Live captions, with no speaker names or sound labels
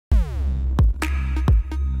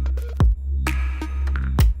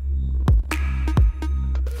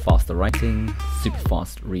Faster writing, super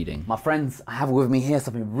fast reading. My friends, I have with me here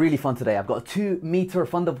something really fun today. I've got a 2 meter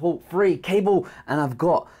Thunderbolt 3 cable, and I've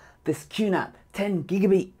got this QNAP 10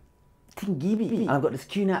 gigabit, and I've got this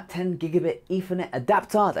QNAP 10 gigabit Ethernet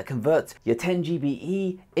adapter that converts your 10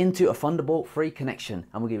 GBE into a Thunderbolt 3 connection.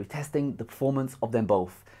 And we're going to be testing the performance of them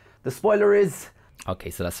both. The spoiler is,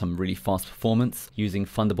 Okay, so that's some really fast performance using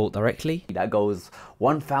Thunderbolt directly. that goes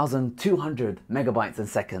 1,200 megabytes a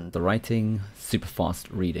second. The writing, super fast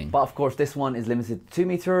reading. But of course, this one is limited to 2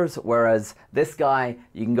 meters, whereas this guy,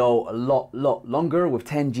 you can go a lot longer with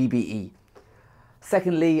 10 GBE.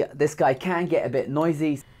 Secondly, this guy can get a bit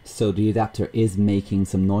noisy. So the adapter is making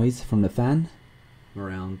some noise from the fan,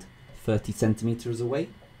 around 30 centimeters away.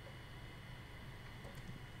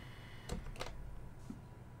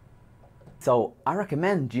 So I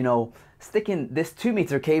recommend, sticking this 2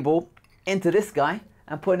 meter cable into this guy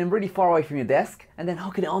and putting him really far away from your desk, and then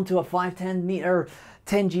hooking it onto a 510 meter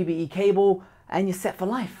 10 GBE cable, and you're set for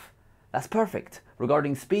life. That's perfect.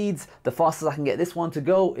 Regarding speeds, the fastest I can get this one to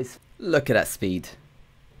go is... Look at that speed.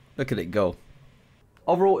 Look at it go.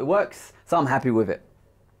 Overall, it works, so I'm happy with it.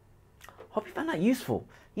 Hope you found that useful.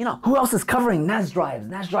 Who else is covering NAS drives?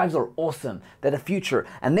 NAS drives are awesome. They're the future.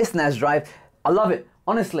 And this NAS drive, I love it.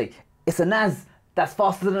 Honestly, it's a NAS that's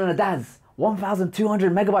faster than a DAS.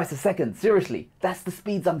 1,200 megabytes a second. Seriously, that's the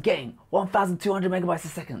speeds I'm getting. 1,200 megabytes a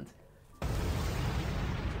second.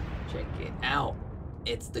 Check it out.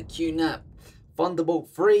 It's the QNAP Thunderbolt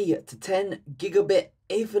 3 to 10 gigabit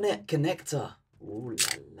Ethernet connector. Ooh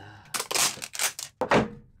la la.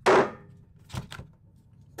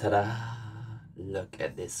 Ta-da! Look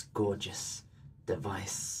at this gorgeous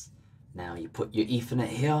device. Now you put your Ethernet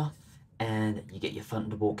here, and you get your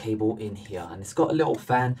Thunderbolt cable in here, and it's got a little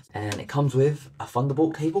fan, and it comes with a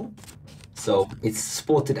Thunderbolt cable. So it's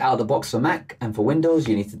supported out of the box for Mac, and for Windows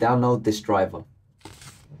you need to download this driver.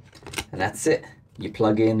 And that's it. You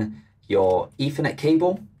plug in your Ethernet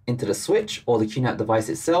cable into the switch or the QNAP device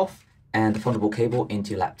itself, and the Thunderbolt cable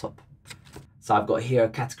into your laptop. So I've got here a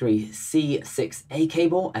category C6A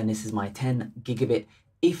cable, and this is my 10 gigabit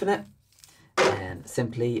Ethernet. And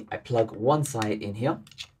simply I plug one side in here,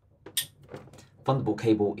 Thunderbolt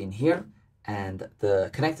cable in here, and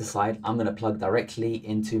the connector side I'm going to plug directly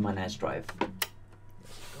into my NAS drive.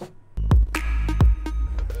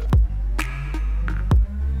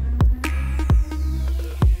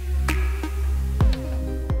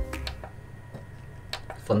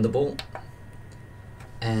 Thunderbolt,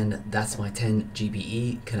 and that's my 10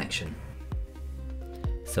 GBE connection.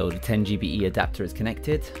 So the 10 GBE adapter is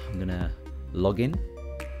connected. I'm gonna log in,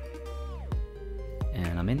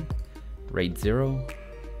 and I'm in. RAID0,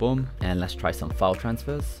 boom, and let's try some file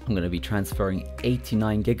transfers. I'm going to be transferring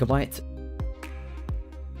 89 gigabytes.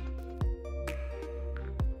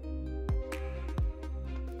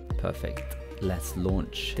 Perfect. Let's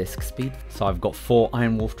launch disk speed. So I've got 4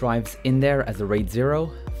 IronWolf drives in there as a RAID0,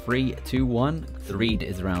 3, 2, 1. The read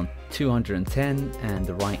is around 210 and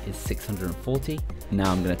the write is 640.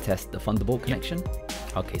 Now I'm going to test the Thunderbolt connection.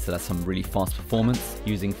 Okay, so that's some really fast performance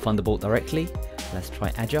using Thunderbolt directly. Let's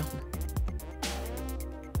try Azure.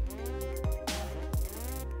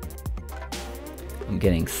 I'm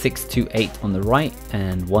getting 628 on the write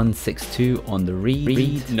and 162 on the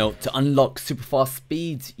read. Note, to unlock super fast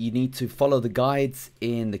speeds, you need to follow the guides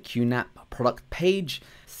in the QNAP product page.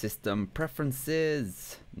 System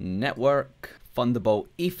preferences, network, Thunderbolt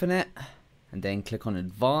Ethernet, and then click on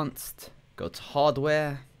advanced, go to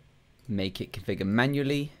hardware, make it configure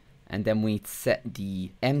manually, and then we set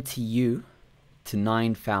the MTU to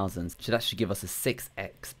 9,000. So that should give us a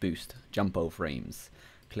 6x boost, jumbo frames.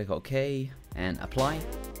 Click OK and apply.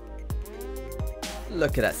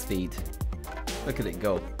 Look at that speed. Look at it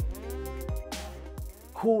go.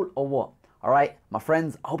 Cool or what? Alright, my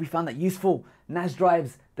friends, I hope you found that useful. NAS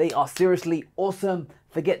drives, they are seriously awesome.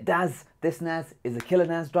 Forget DAS, this NAS is a killer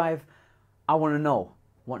NAS drive. I want to know,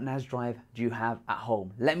 what NAS drive do you have at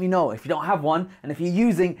home? Let me know if you don't have one, and if you're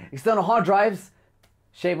using external hard drives,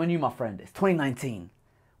 shame on you, my friend. It's 2019.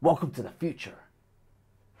 Welcome to the future.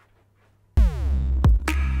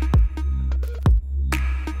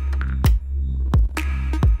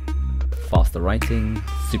 Faster writing,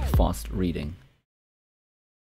 super fast reading.